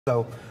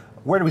So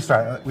where do we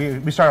start?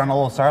 We start on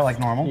Olasar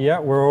like normal. Yeah,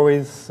 we're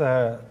always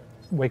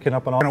waking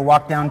up on. We're going to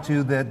walk down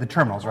to the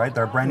terminals, right?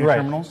 They're brand new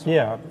terminals.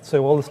 Yeah,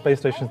 so all the space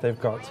stations, they've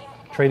got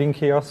trading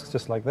kiosks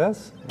just like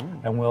this,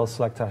 and we'll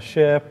select our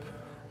ship,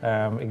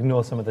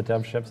 ignore some of the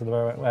dev ships at the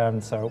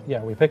moment. So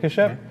yeah, we pick a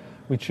ship,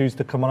 we choose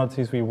the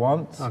commodities we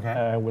want.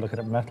 Okay. We're looking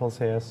at metals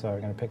here, so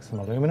we're going to pick some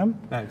aluminum.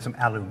 Some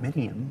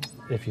aluminium.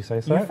 If you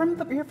say so. You're from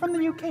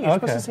the UK. You're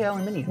supposed to say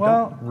aluminium.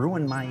 Well, don't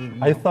ruin my.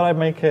 I thought I'd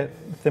make it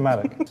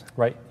thematic.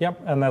 Right.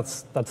 Yep. And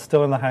that's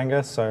still in the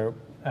hangar, so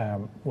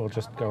we'll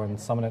just go and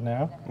summon it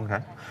now. Okay.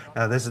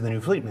 Now this is the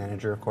new fleet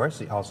manager, of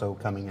course, also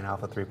coming in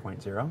Alpha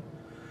 3.0.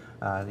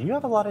 You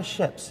have a lot of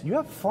ships. You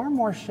have far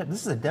more ships.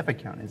 This is a dev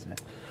account, isn't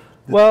it?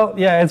 Well,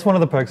 yeah, it's one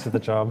of the perks of the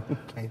job.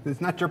 Okay, it's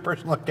not your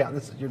personal account.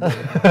 This is your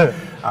dev account.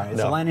 All right,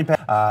 it's a landing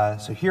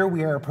pad. So here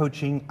we are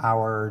approaching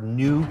our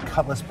new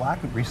Cutlass Black,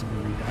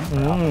 recently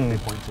redone,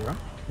 Alpha 3.0.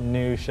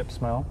 New ship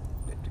smell.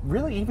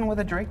 Really, even with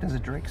a Drake, does a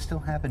Drake still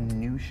have a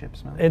new ship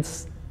smell?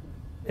 It's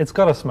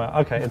got a smell.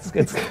 Okay,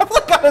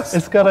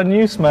 it's got a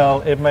new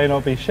smell. It may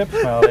not be ship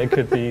smell. It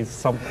could be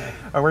something.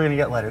 Oh, we're gonna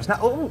get letters now.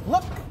 Oh,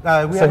 look.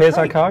 So here's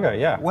our cargo.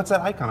 Yeah. What's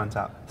that icon on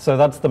top? So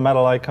that's the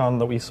metal icon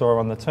that we saw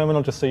on the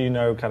terminal. Just so you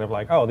know, kind of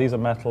like, oh, these are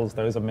metals.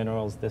 Those are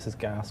minerals. This is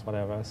gas.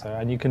 Whatever. So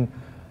and you can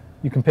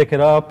pick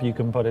it up. You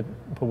can put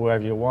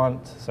wherever you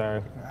want.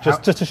 So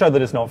just to show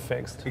that it's not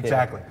fixed.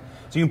 Exactly. Here.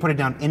 So you can put it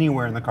down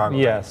anywhere in the cargo.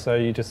 Yeah. Bay. So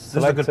you just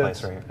select this is a good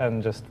place right here.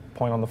 And just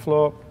point on the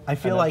floor. I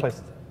feel like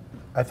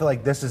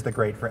this is the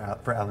grade for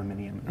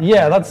aluminium.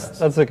 Yeah,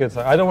 that's a good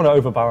sign. I don't want to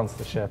overbalance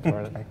the ship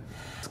or anything.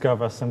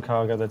 Discover some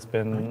cargo that's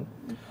been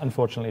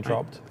unfortunately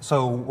dropped.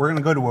 So we're going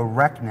to go to a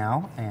wreck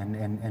now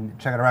and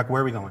check out a wreck.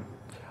 Where are we going?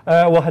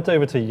 We'll head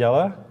over to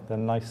Yeeela, the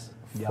nice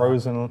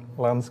frozen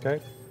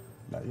landscape.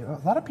 A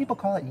lot of people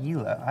call it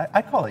yeeela.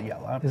 I call it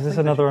Yeeela. Is this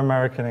another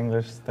American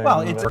English thing?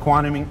 Well, it's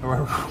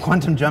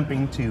quantum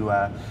jumping to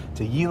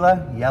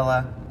Yeeela,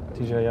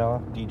 DJ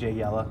Yeeela. DJ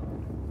Yeeela.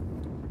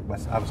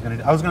 I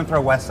was gonna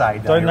throw West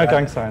Side. No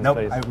gang signs, nope,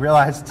 please. I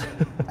realized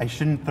I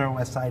shouldn't throw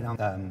West Side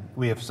on.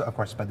 We have, of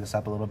course, sped this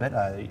up a little bit.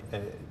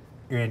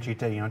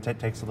 Iranchita,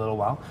 takes a little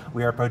while.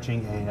 We are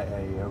approaching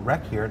a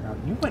wreck here. Now,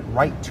 you went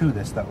right to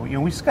this, though.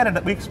 We sped it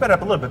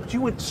up a little bit, but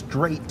you went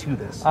straight to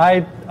this.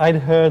 I'd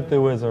heard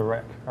there was a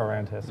wreck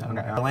around here. So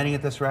okay. Landing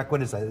at this wreck.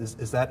 What is that?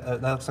 Is that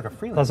that looks like a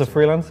freelancer? That's a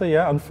freelancer,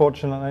 yeah.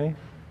 Unfortunately.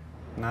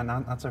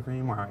 Not so for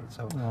anymore. All right,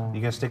 so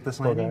you guys stick this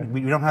landing. Okay. We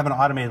don't have an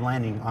automated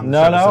landing on.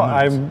 No,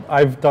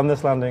 I've done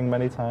this landing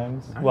many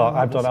times. Well,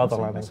 I've done other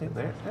landings.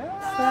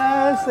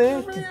 That's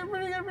it.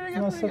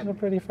 That's such a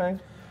pretty face.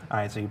 All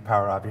right, so you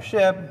power off your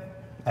ship,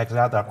 exit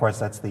out. Of course,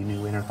 that's the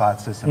new inner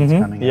thought system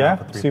that's coming.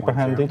 Yeah, super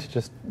handy to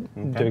just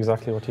do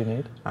exactly what you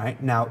need. All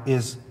right, now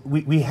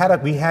we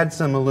had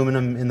some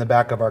aluminum in the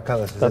back of our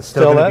Cutlass. That's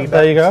still there.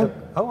 There you go.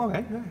 Oh,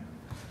 okay.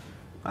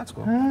 That's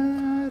cool.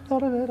 I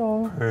thought of it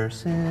all.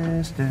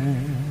 Persistence.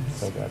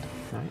 So good.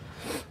 Right.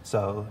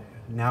 So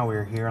now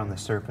we're here on the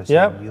surface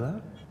of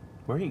Yeeela.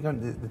 Where are you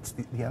going? It's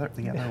the other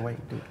way.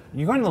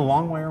 You're going the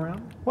long way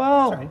around?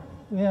 Well, sorry.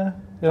 Yeah.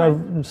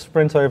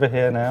 Sprint over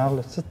here now.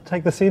 Let's just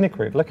take the scenic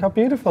route. Look how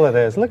beautiful it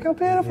is. Look how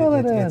beautiful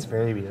it is. It's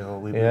very beautiful.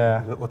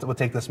 We'll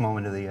take this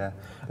moment of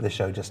the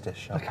show just to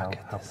show how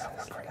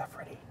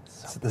pretty.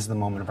 This is the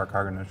moment of our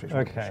cargo demonstration.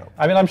 Okay.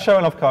 I mean, I'm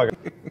showing off cargo.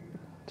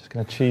 Just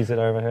going to cheese it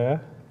over here.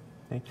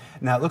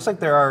 Now it looks like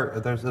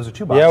those are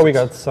two boxes. Yeah, we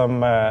got some.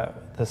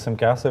 There's some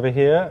gas over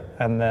here,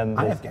 and then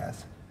I have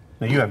gas.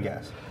 No, you have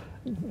gas.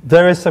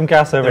 There is some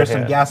gas over here. There's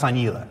some gas on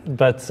Yeeela.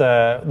 But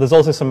there's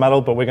also some metal.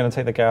 But we're going to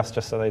take the gas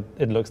just so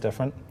it looks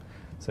different.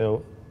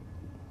 So.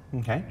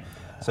 Okay.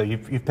 So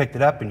you've picked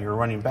it up and you're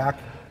running back.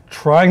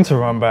 Trying to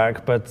run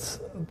back, but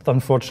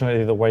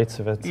unfortunately the weight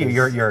of it.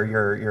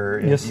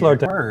 You're slowed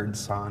down.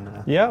 Birds on.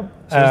 Citizens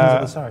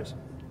of the Stars.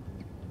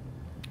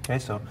 Okay,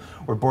 so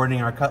we're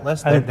boarding our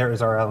Cutlass. There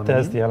is our aluminium.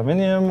 There's the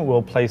aluminium.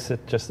 We'll place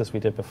it just as we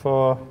did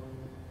before.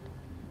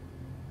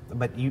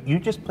 But you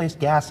just placed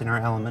gas in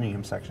our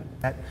aluminium section.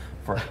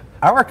 For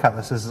our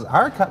Cutlass, this is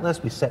our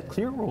Cutlass. We set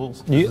clear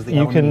rules. You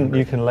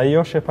can lay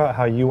your ship out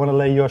how you want to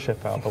lay your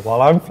ship out. But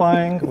while I'm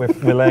flying,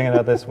 we're laying it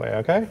out this way.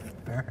 Okay?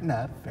 Fair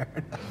enough.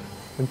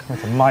 We're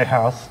coming to my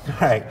house.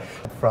 All right.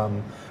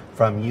 From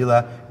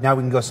Yeeela, now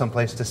we can go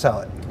someplace to sell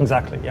it.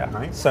 Exactly. Yeah. All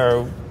right.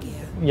 So,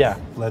 yeah.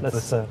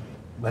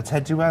 Let's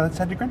head to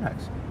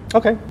Grimhex.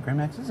 Okay.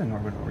 Grimhex is in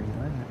orbit over here.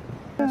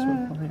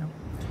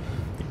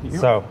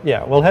 So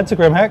yeah, we'll head to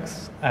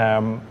Grimhex.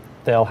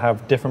 They'll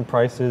have different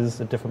prices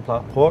at different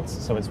ports,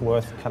 so it's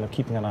worth kind of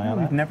keeping an eye on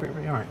it. Never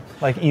really are.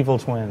 Like Evil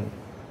Twin,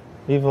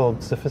 evil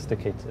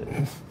sophisticated.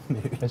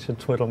 I should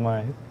twiddle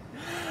my.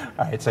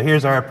 All right. So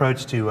here's our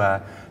approach to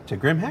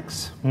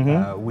Grimhex.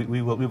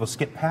 We will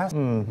skip past.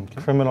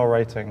 Criminal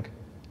rating.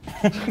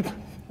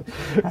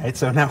 All right,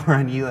 so now we're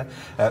on Yeeela.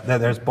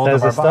 There's both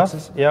of our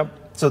boxes. Yep.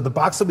 So the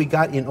box that we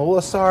got in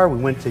Olasar, we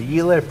went to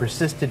Yeeela, it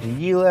persisted to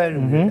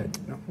Yeeela.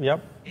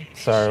 Yep.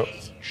 So.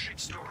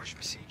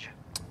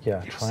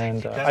 Yeah, try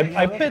and.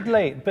 I'm a bit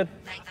late,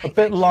 a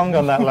bit long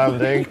on that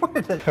landing.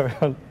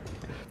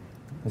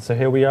 And so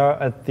here we are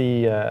at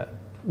the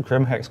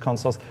Grimhex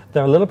consoles.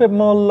 They're a little bit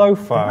more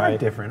lo-fi. They are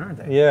different, aren't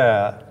they?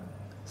 Yeah.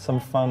 Some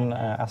fun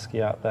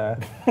ASCII out there.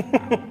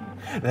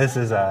 This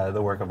is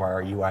the work of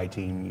our UI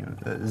team. You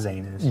know,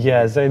 Zane is.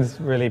 Yeah,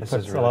 Zane's really puts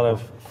really a lot cool.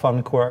 of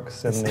fun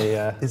quirks in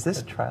the. Is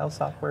this trial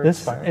software This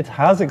expired? it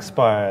has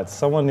expired.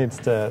 Someone needs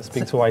to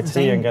speak to IT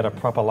Zane- and get a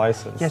proper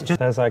license. Yes,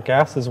 There's our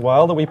gas as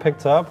well that we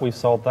picked up. We've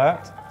sold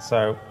that,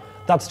 so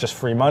that's just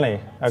free money.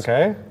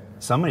 Okay.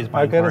 Somebody's How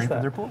buying good chlorine is for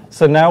that? their pool.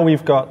 So now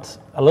we've got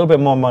a little bit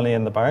more money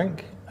in the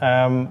bank.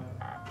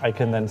 I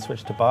can then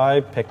switch to buy,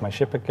 pick my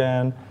ship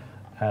again.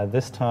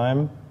 This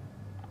time,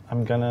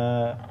 I'm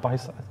gonna buy.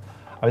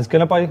 I was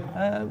gonna buy.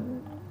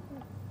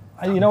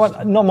 You know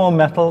what? Not more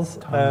metals.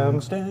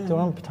 Tungsten. Do I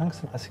want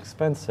tungsten? That's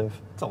expensive.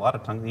 It's a lot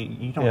of tungsten.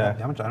 You don't Yeah. have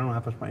how much? I don't know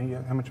how much money.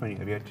 How much money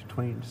have you?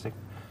 26.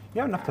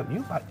 You have enough to.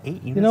 You bought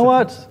 8 units. You know of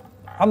what? tungsten.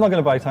 I'm not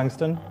gonna buy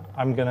tungsten.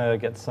 I'm gonna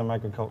get some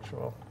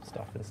agricultural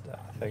stuff instead.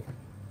 I think.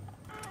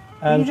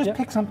 You just yeah.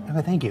 pick some.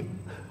 Oh, thank you.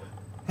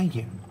 Thank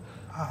you.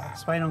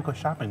 That's why I don't go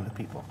shopping with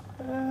people.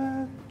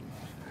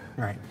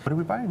 All right. What do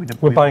we buy?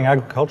 We're buying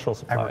agricultural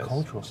supplies.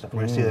 agricultural stuff.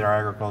 We're going to see that our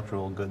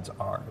agricultural goods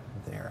are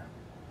there.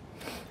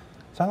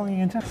 So how long are you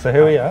going to take? So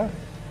here we are,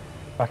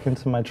 back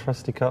into my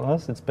trusty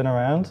cutlass. It's been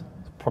around.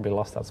 It's probably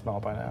lost that smell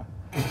by now.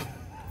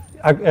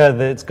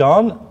 It's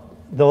gone.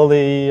 All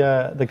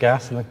the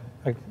gas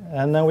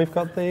and now we've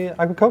got the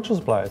agricultural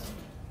supplies.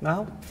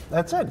 No,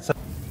 that's it. So,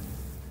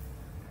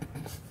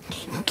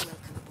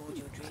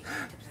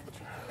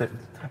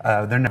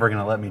 they're never going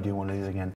to let me do one of these again.